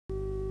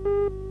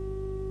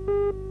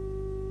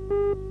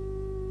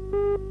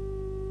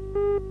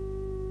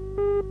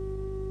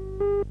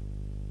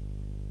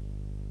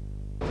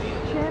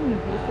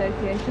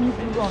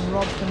John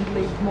Robson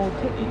believes more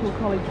technical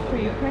college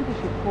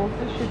pre-apprenticeship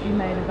courses should be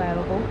made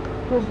available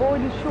to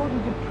avoid a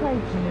shortage of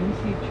tradesmen in the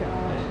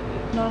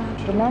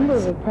future. The number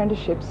of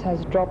apprenticeships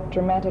has dropped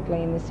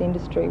dramatically in this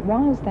industry.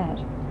 Why is that?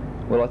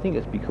 Well, I think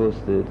it's because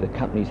the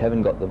companies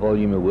haven't got the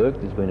volume of work.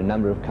 There's been a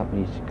number of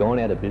companies gone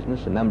out of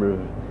business. A number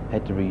have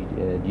had to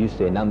reduce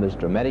their numbers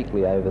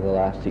dramatically over the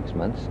last 6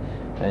 months.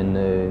 And,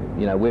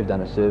 you know, we've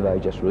done a survey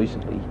just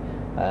recently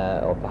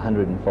of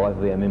 105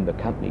 of our member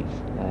companies.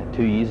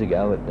 2 years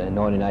ago, at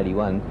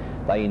 1981,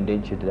 they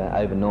indentured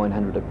over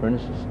 900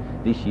 apprentices.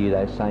 This year,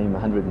 those same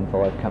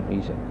 105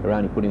 companies are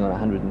only putting on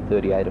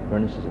 138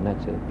 apprentices, and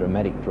that's a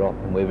dramatic drop,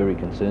 and we're very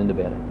concerned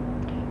about it.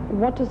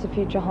 What does the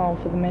future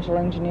hold for the metal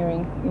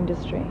engineering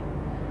industry?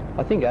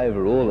 I think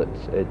overall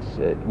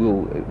it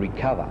will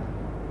recover,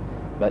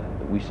 but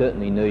we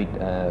certainly need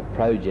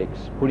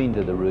projects put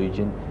into the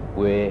region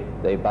where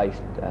they're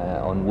based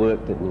on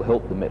work that will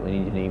help the metal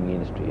engineering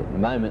industry. At the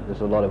moment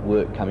there's a lot of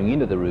work coming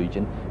into the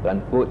region, but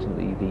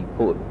unfortunately the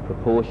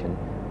proportion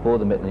for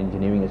the metal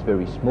engineering is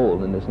very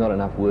small, and there's not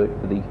enough work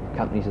for the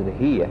companies that are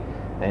here.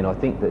 And I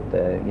think that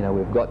you know,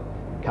 we've got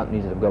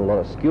companies that have got a lot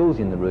of skills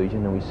in the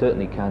region, and we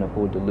certainly can't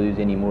afford to lose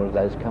any more of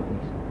those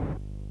companies.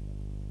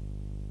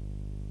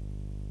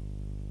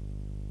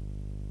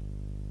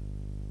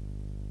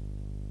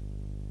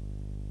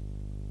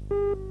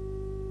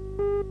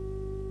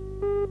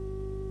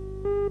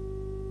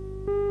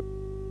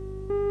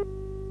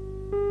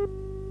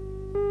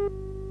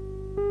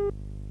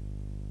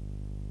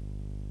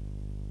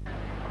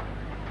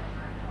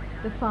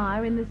 The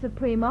fire in the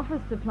Supreme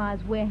Office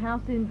Supplies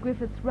warehouse in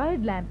Griffiths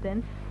Road,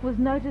 Lambton, was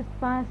noticed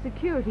by a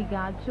security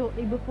guard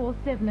shortly before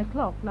 7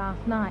 o'clock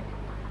last night.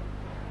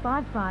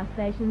 5 fire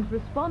stations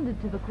responded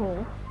to the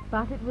call,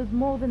 but it was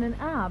more than an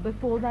hour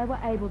before they were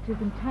able to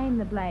contain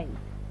the blaze.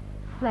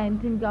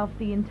 Flames engulfed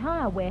the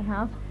entire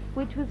warehouse,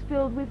 which was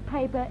filled with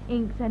paper,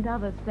 inks and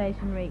other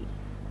stationery.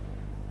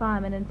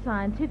 Firemen and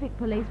scientific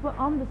police were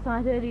on the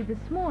site early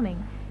this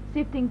morning,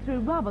 sifting through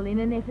rubble in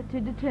an effort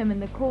to determine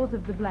the cause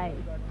of the blaze.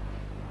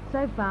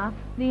 So far,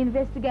 the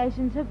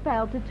investigations have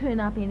failed to turn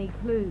up any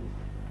clues.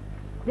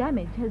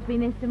 Damage has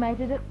been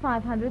estimated at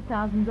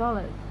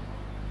 $500,000.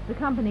 The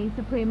company,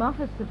 Supreme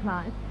Office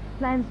Supplies,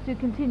 plans to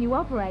continue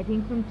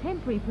operating from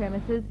temporary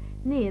premises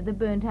near the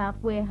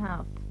burnt-out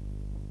warehouse.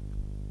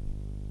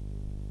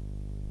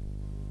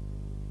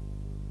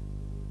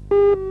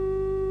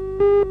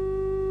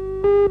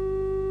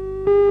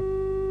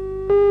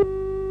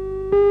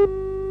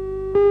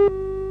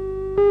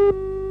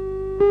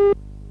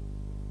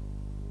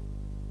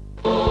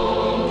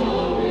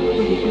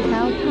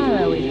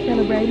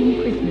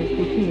 Celebrating Christmas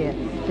this year.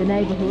 The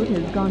neighbourhood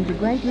has gone to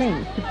great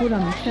lengths to put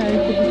on a show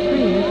for the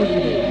screen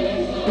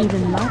visitors.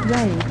 Even light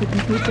rain couldn't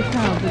keep the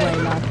clouds away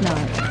last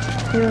night.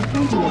 There are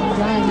plenty of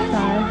flying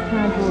fires,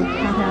 cardboard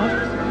cutouts.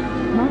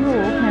 Not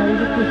all carry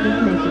the Christmas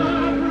message.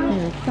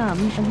 There are some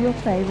of your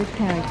favourite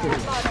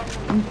characters,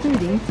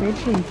 including Fred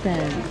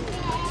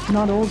Flintstones.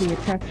 Not all the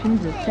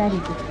attractions are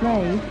static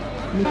displays.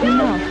 Mickey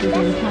Mouse was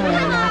in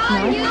Cairo last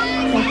night,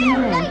 taking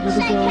hands with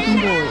the girls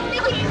and boys.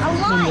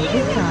 When you're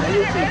this side,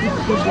 it's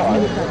good that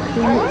makes up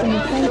things in the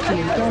safety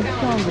of Dad's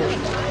shoulders.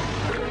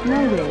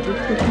 Nowhere does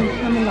Christmas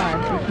come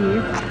alive this year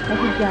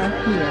like it does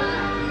here.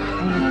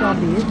 And it's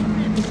obvious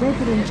that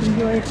residents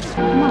enjoy it as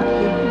much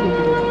as the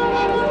visitors.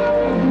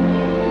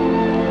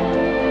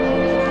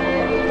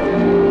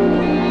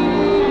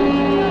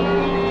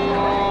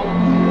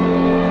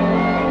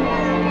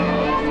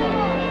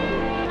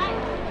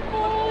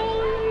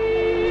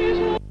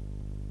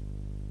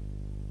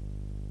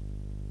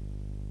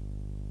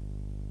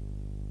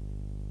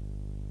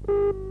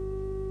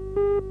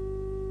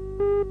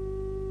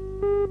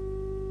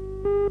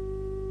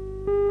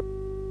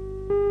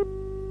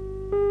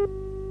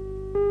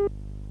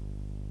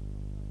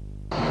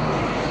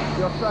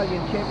 The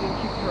Australian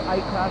Championship for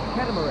A-Class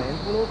Catamarans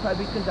will also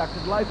be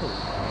conducted locally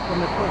from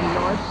the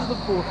 29th to the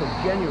 4th of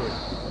January.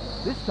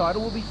 This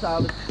title will be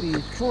sailed at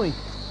Spears Point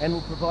and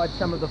will provide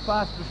some of the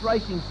fastest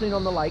racing seen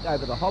on the lake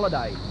over the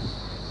holidays.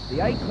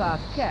 The A-Class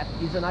Cat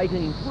is an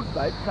 18-foot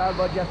boat sailed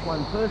by just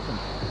one person,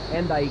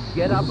 and they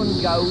get up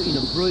and go in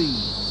a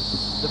breeze.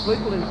 The fleet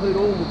will include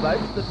all the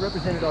boats that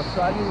represented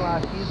Australia in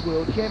last year's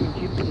World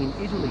Championships in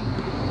Italy.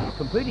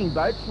 Competing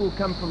boats will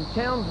come from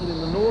Townsville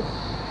in the north,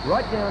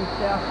 right down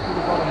south to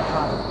the bottom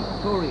part of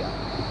Victoria.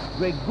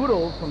 Greg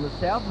Goodall from the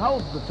south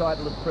holds the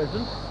title at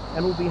present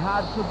and will be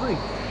hard to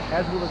beat,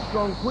 as will a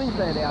strong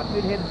Queensland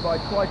outfit headed by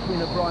twice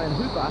winner Brian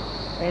Hooper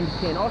and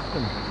Ken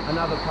Austin,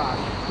 another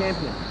past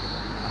champion.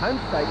 The home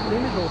state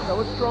team is also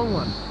a strong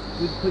one,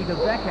 with Peter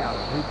Backhouse,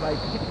 who plays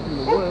sixth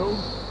in the world,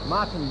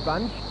 Martin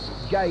Bunch,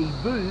 Jay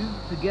Booth,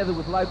 together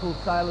with local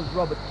sailors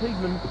Robert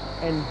Tiedman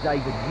and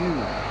David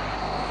Hughes.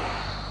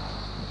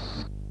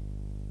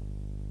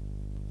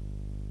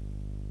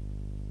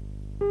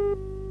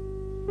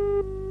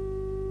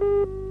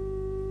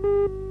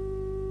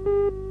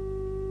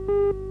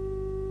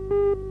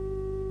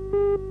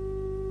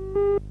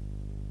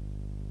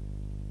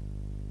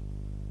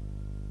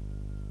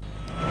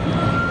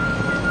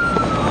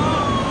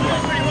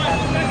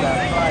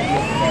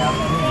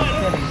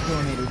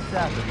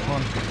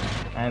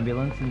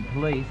 Ambulance and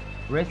police,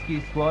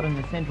 rescue squad and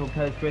the Central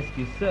Coast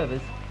Rescue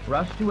Service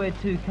rushed to where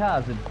two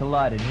cars had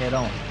collided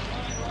head-on.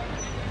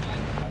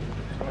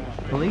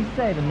 Police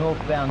say the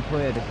northbound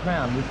Toyota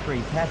Crown with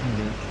 3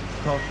 passengers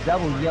crossed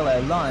double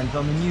yellow lines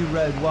on the new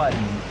road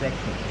widening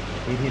section.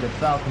 It hit a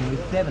Falcon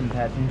with 7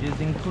 passengers,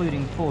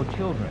 including 4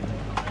 children.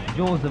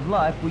 Jaws of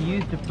life were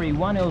used to free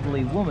one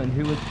elderly woman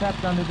who was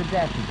trapped under the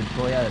dash of the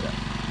Toyota.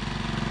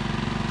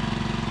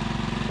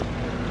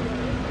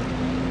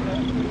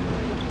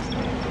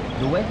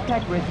 The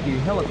Westpac Rescue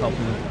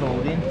helicopter was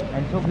called in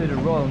and took her to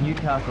Royal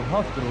Newcastle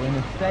Hospital in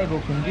a stable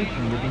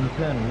condition with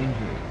internal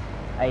injuries.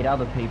 8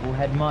 other people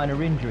had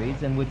minor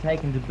injuries and were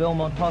taken to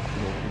Belmont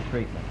Hospital for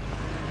treatment.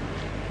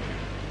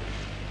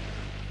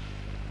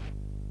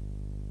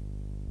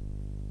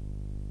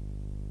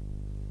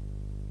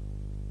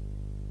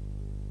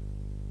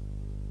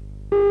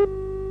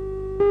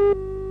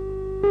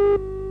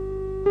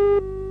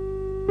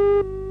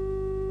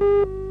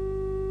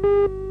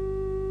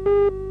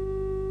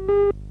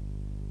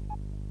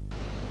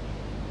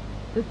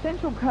 The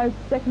Central Coast's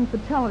second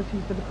fatality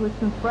for the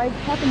Christmas break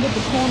happened at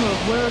the corner of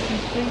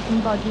Werribee Street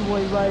and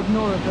Budgewoi Road,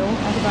 Noraville,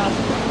 at about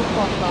 6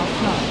 o'clock last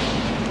night.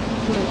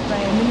 Police say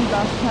a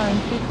minibus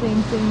carrying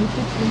 15 senior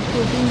citizens to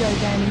a bingo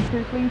game in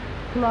Trutley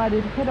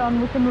collided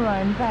head-on with a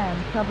maroon van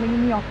travelling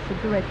in the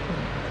opposite direction.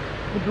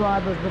 The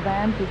driver of the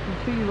van,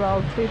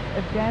 52-year-old Fifth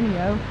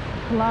Evganio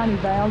Killarney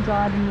Vale,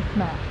 died in the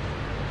smash.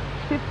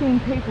 15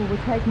 people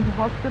were taken to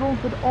hospital,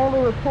 but all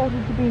are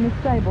reported to be in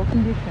a stable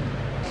condition.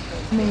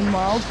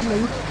 Meanwhile,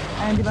 police,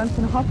 ambulance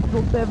and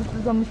hospital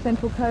services on the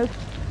Central Coast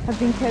have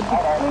been kept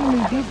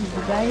extremely busy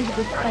today with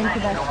a spate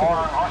of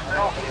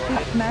accidents.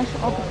 This smash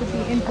opposite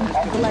the entrance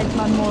to the Lake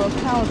Munmora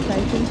Power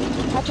Station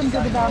happened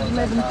at about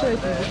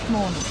 11:30 this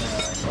morning.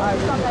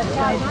 Eyewitnesses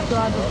say the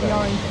driver of the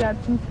orange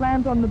Datsun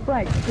slammed on the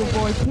brakes to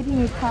avoid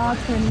hitting a car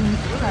turning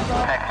into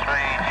traffic.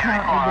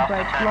 Apparently the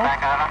brakes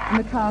locked and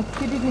the car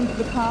skidded into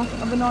the path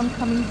of an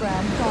oncoming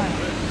brown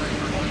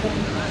Triumph.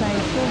 Witnesses say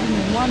children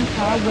in one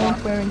car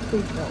weren't wearing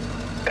seatbelts.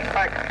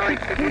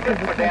 6 people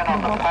were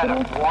taken to hospital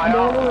and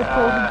all are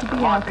reported to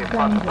be out of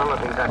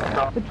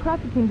danger. The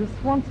traffic into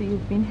Swansea has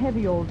been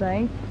heavy all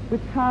day,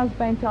 with cars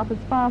banked up as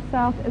far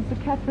south as the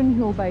Catherine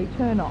Hill Bay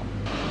turn-off.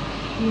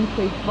 The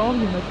increased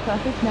volume of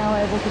traffic, now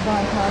able to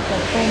bypass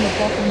that former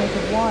bottleneck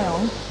of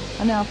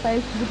Wyong, are now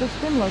faced with a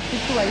similar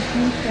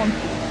situation in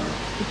Swansea,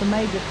 with the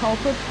major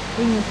culprit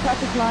being the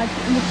traffic lights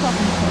in the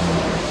shopping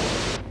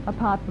centre.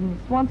 Apart from the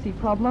Swansea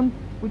problem,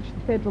 which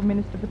the Federal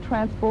Minister for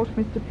Transport,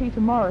 Mr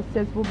Peter Morris,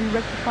 says will be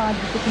rectified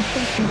with the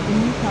completion of the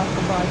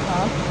Newcastle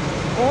bypass,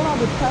 all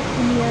other traffic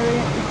in the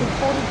area is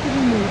reported to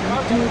be moving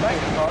smoothly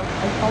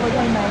as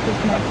holiday makers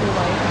make their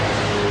way home.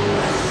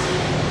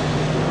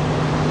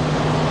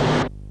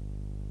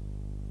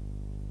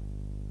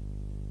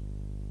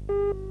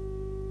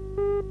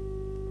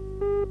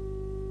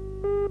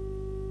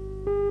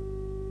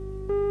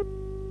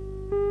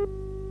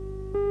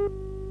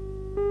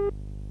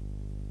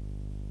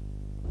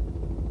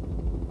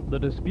 The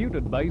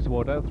disputed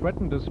Bayswater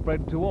threatened to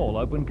spread to all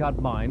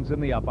open-cut mines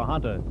in the Upper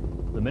Hunter.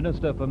 The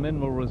Minister for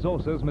Mineral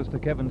Resources, Mr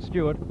Kevin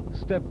Stewart,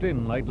 stepped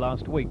in late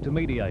last week to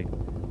mediate.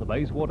 The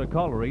Bayswater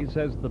Colliery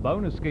says the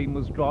bonus scheme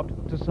was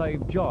dropped to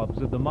save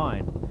jobs at the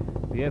mine.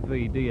 The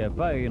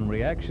FEDFA, in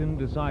reaction,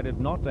 decided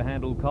not to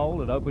handle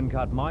coal at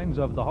open-cut mines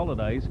over the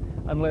holidays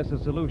unless a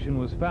solution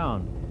was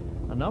found.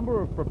 A number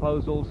of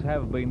proposals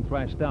have been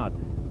thrashed out,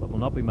 but will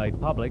not be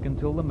made public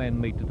until the men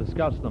meet to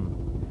discuss them.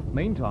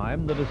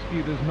 Meantime, the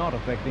dispute is not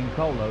affecting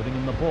coal loading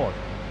in the port.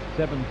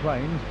 7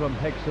 trains from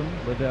Hexham,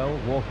 Liddell,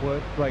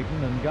 Warkworth,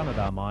 Drayton and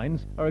Gunnedah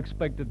mines are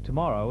expected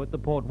tomorrow at the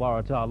Port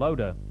Waratah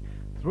loader.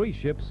 3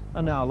 ships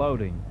are now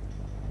loading.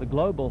 The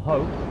Global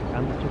Hope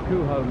and the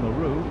Tukuho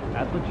Maru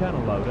at the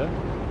Channel loader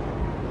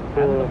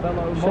and the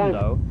Belo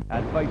Mondo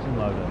at Basin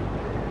loader.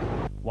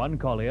 One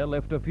collier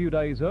left a few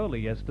days early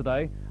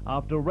yesterday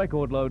after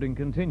record loading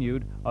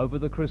continued over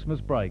the Christmas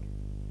break.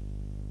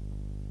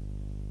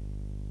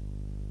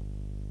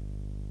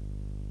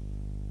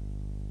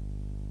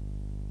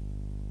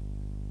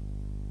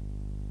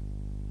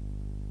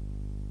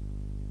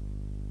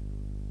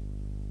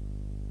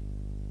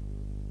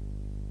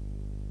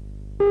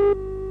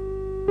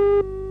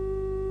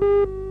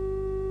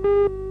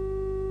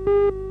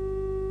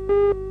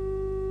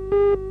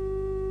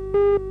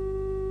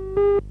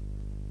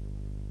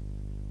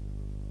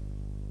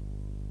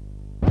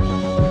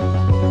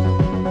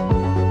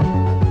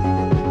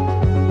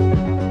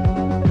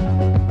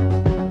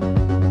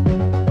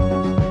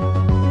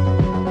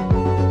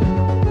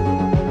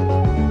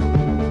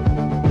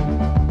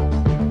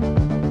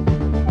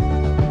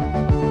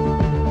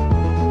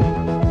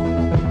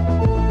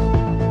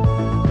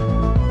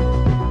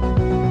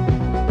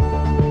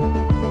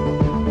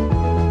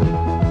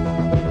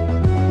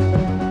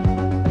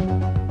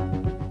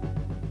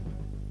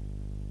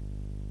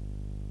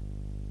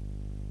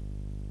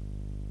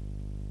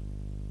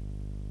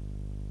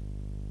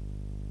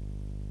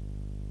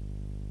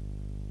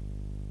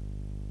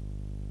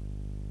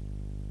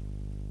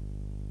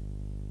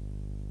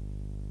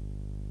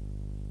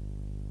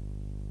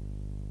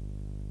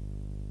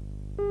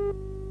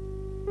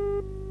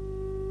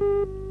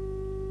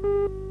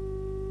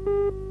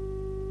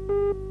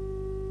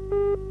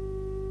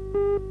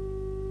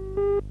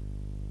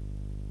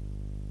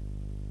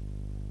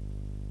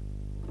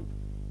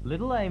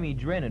 Little Amy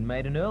Drennan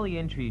made an early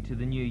entry to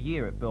the new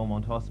year at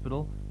Belmont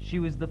Hospital. She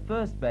was the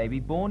first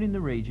baby born in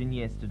the region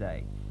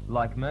yesterday.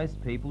 Like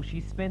most people, she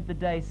spent the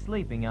day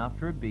sleeping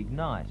after a big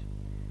night.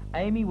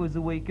 Amy was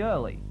a week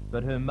early,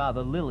 but her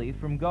mother, Lily,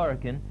 from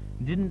Gorican,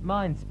 didn't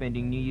mind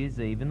spending New Year's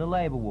Eve in the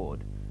labour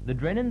ward. The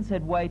Drennans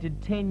had waited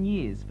 10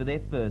 years for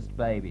their first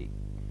baby.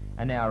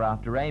 An hour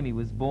after Amy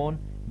was born,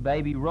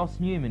 baby Ross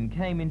Newman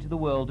came into the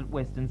world at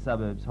Western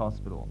Suburbs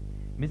Hospital.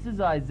 Mrs.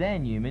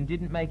 Izanne Newman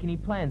didn't make any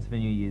plans for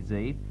New Year's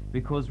Eve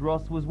because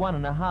Ross was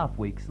 1.5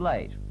 weeks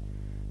late.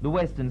 The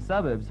Western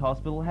Suburbs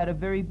Hospital had a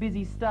very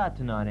busy start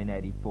to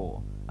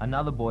 1984.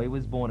 Another boy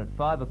was born at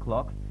 5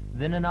 o'clock,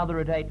 then another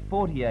at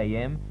 8:40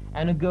 a.m,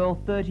 and a girl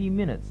 30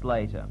 minutes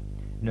later.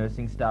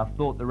 Nursing staff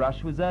thought the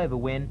rush was over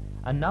when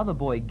another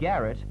boy,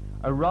 Garrett,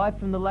 arrived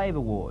from the labour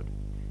ward.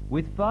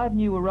 With 5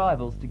 new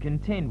arrivals to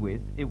contend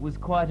with, it was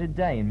quite a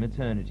day in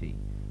maternity.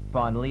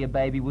 Finally, a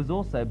baby was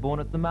also born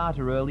at the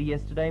Mater early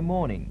yesterday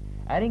morning,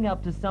 adding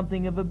up to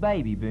something of a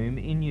baby boom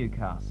in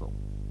Newcastle.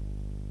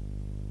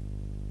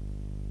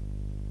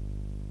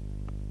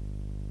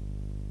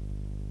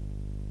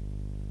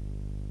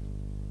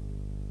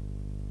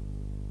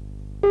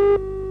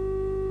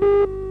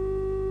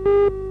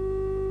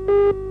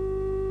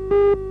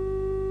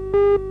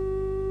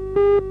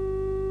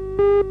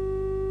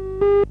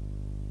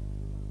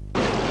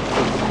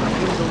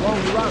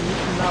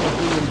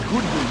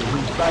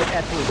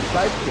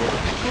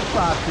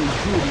 Far too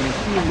good in a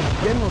series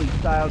generally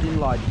sailed in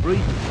light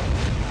breezes.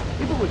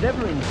 If it was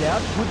ever in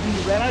doubt,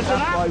 Goodby wrapped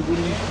up by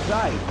winning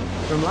today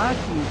from last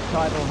year's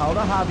title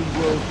holder Harvey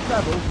World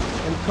Travels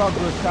and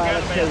Cogra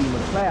sailor Terry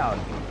McLeod,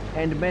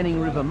 and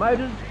Manning River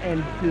Motors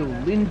and Phil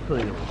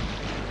Lindfield.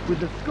 With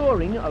the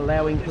scoring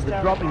allowing for the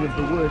dropping of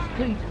the worst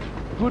heat,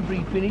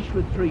 Goodby finished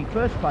with 3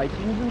 first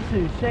placings and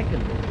 2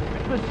 seconds,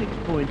 for 6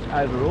 points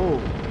overall.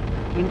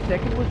 In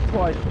second was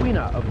twice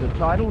winner of the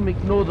title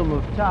Mick Northam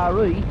of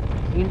Taree,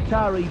 in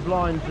Taree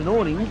Blinds and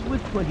Awnings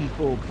with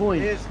 24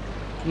 points.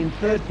 In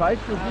third place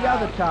was the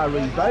other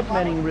Taree boat,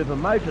 Manning River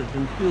Motors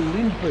and Phil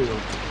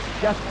Lindfield,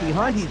 just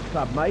behind his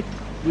clubmate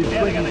with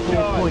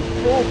 24.4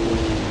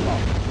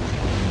 points.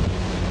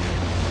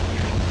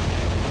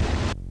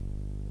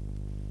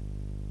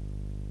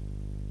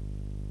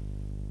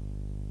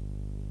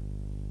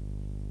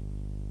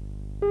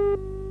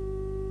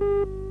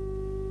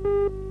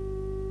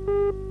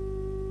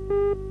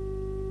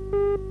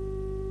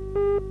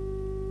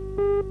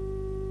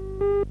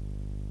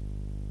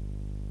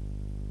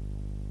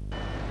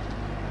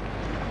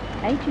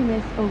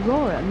 HMS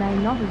Aurora may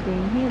not have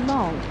been here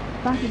long,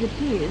 but it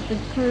appears the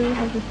crew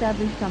has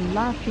established some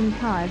lasting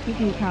ties with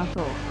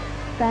Newcastle.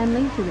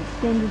 Families who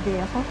extended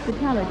their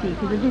hospitality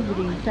to the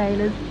visiting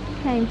sailors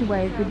came to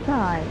wave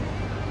goodbye.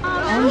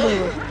 And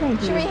there were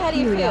plenty of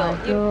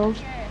teary-eyed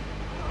girls.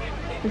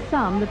 For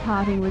some, the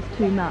parting was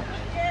too much.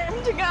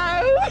 To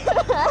go!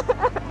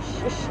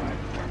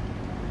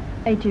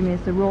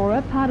 HMS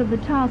Aurora, part of the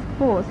task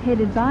force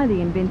headed by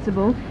the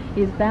Invincible,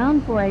 is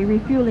bound for a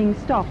refuelling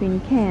stop in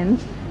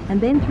Cairns and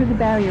then through the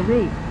Barrier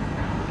Reef.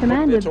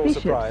 Commander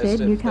Bishop said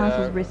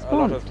Newcastle's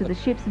response to the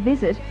ship's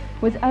visit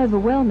was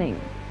overwhelming.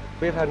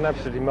 We've had an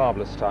absolutely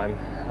marvellous time.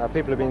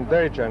 People have been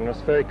very generous,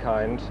 very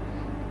kind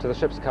to the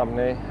ship's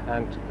company,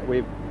 and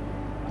we've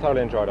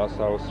thoroughly enjoyed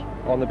ourselves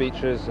on the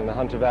beaches, in the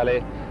Hunter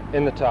Valley,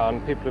 in the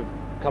town. People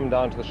have come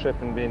down to the ship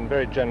and been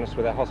very generous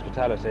with their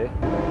hospitality,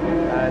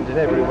 and in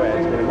every way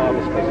it's been a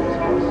marvellous Christmas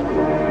for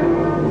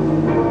us.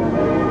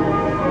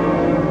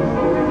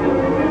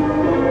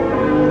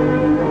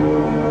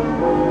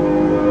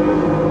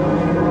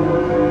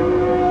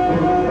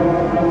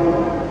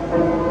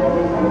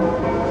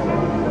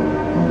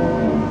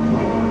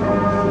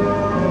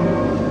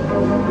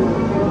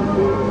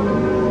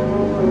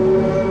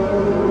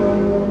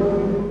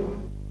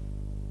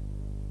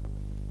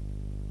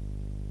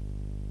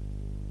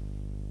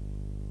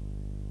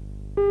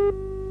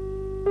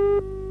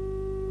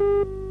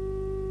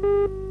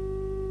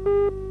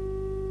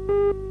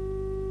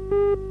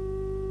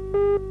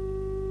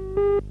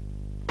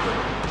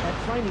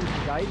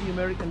 The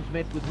Americans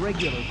met with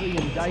regulars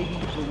Ian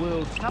Davies, the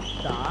World Cup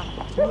star,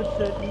 who was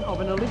certain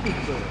of an Olympic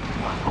berth,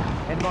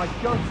 and Mike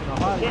Johnson, a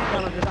highly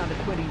talented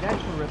under-20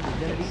 national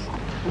representative,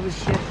 who was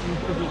destined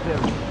for the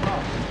very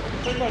top.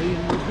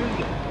 Ian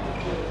Rebillion,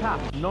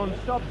 tough,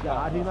 non-stop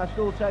guard who must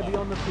also be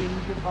on the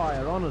fringe of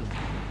higher honours.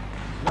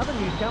 Another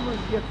newcomer is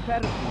Jeff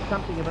Patterson,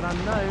 something of an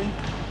unknown,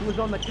 who was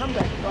on the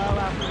comeback trail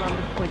after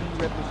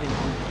under-20 representing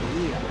his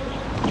career.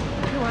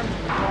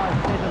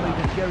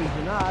 205cm Jerry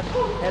Denard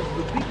has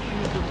the big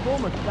shoes of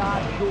former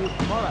star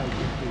George Morrow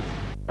this year.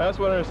 That's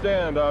what I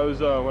understand. I was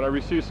when I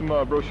received some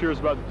brochures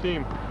about the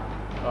team,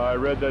 I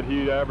read that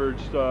he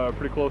averaged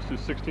pretty close to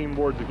 16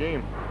 boards a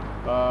game.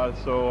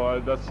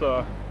 So that's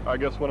I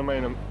guess one of my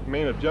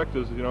main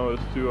objectives, you know, is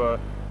to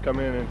come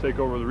in and take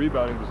over the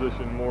rebounding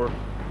position more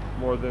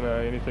than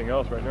anything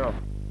else right now.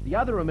 The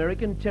other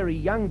American,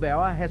 Terry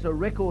Youngbauer, has a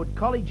record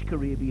college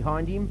career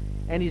behind him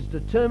and is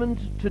determined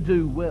to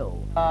do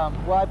well.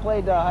 Well, I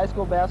played high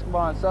school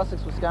basketball in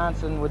Sussex,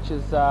 Wisconsin, which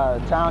is a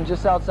town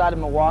just outside of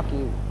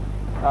Milwaukee.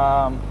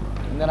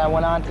 And then I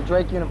went on to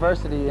Drake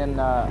University in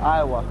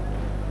Iowa.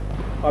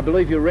 I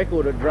believe your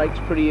record at Drake's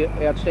pretty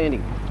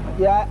outstanding.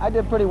 Yeah, I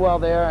did pretty well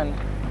there, and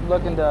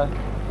looking to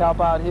help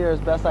out here as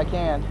best I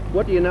can.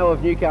 What do you know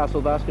of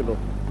Newcastle basketball?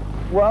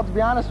 Well, to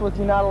be honest with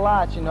you, not a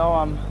lot. You know,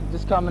 I'm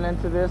just coming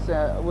into this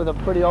with a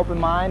pretty open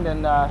mind,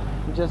 and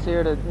I'm just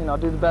here to, you know,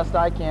 do the best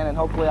I can, and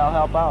hopefully I'll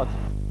help out.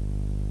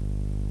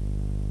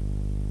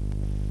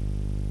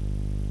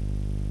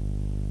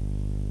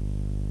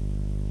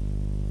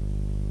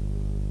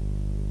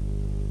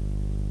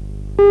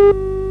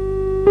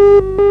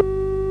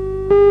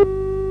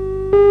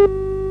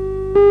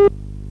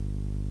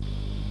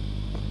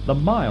 The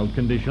mild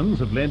conditions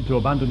have led to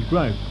abundant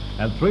growth,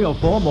 and 3 or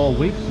 4 more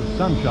weeks of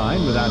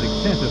sunshine without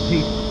excessive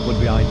heat would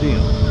be ideal.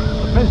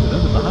 The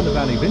president of the Hunter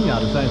Valley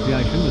Vineyard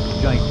Association,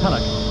 Mr. Jay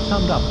Tulloch,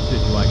 summed up the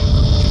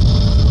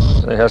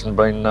situation. There hasn't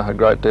been a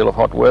great deal of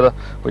hot weather,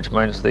 which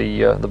means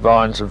the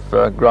vines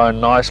have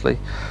grown nicely.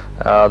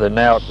 They're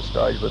now at the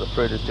stage where the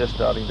fruit is just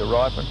starting to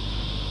ripen,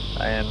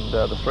 and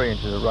the 3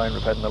 inches of rain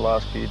we've had in the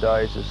last few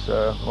days has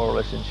more or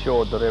less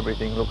ensured that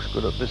everything looks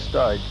good at this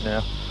stage.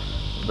 Now,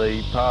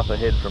 the path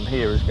ahead from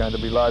here is going to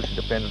be largely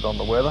dependent on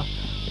the weather.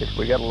 If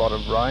we get a lot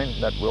of rain,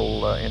 that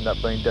will end up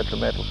being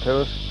detrimental to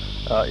us.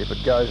 If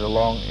it goes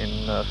along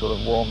in sort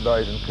of warm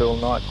days and cool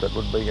nights, that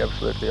would be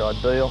absolutely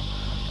ideal.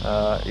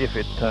 If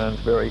it turns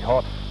very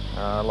hot,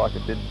 like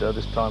it did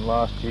this time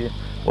last year,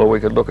 well, we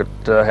could look at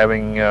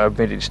having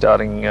vintage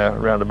starting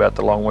around about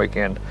the long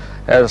weekend.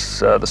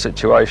 As the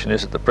situation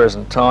is at the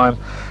present time,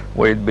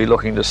 we'd be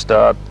looking to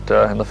start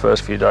in the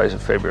first few days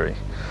of February.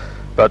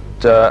 But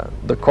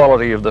the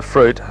quality of the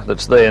fruit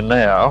that's there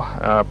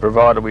now,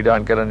 provided we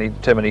don't get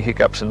too many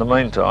hiccups in the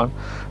meantime,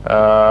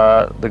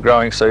 the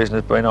growing season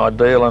has been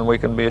ideal, and we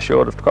can be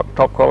assured of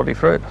top quality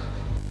fruit.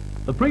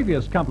 The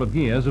previous couple of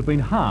years have been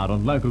hard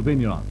on local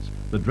vineyards.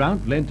 The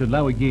drought led to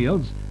lower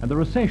yields, and the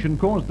recession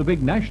caused the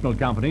big national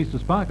companies to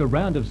spark a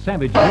round of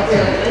savage debt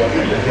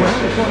selling.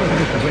 Well, according to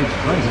Mr. Reed's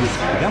Brayton,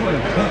 the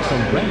government's tax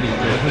on brandy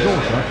spirit has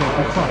also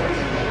affected profits.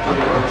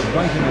 Mr.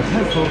 Brayton is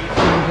hopeful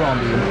things are on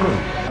the improve.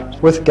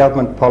 With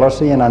government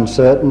policy and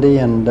uncertainty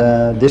and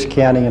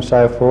discounting and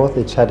so forth,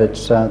 it's had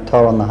its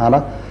toll on the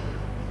hunter.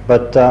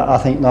 But I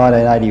think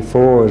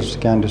 1984 is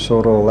going to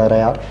sort all that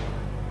out.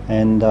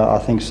 And I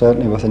think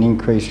certainly with an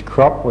increased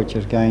crop, which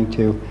is going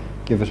to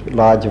give us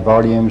larger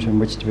volumes in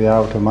which to be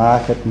able to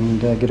market and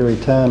get a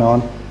return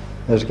on,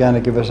 is going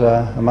to give us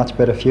a much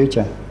better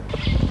future.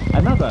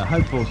 Another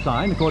hopeful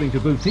sign, according to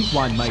boutique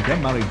winemaker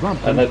Murray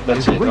Brompton, and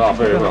that's it. Oh,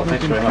 very well.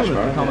 Thanks very much,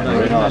 Murray.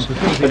 Very nice.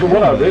 But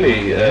what I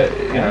really,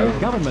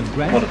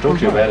 want to talk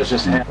to you about is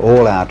just how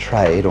all our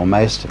trade, or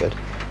most of it,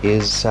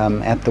 is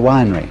at the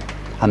winery,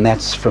 and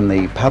that's from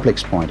the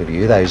public's point of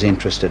view, those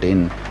interested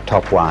in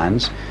top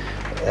wines,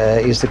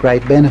 is the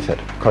great benefit,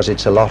 because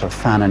it's a lot of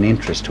fun and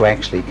interest to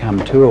actually come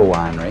to a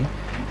winery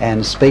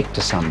and speak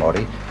to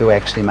somebody who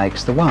actually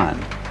makes the wine,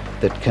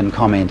 that can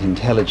comment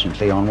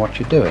intelligently on what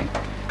you're doing.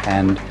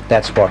 And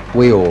that's what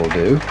we all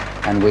do,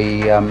 and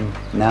we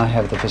now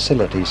have the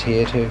facilities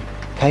here to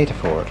cater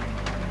for it.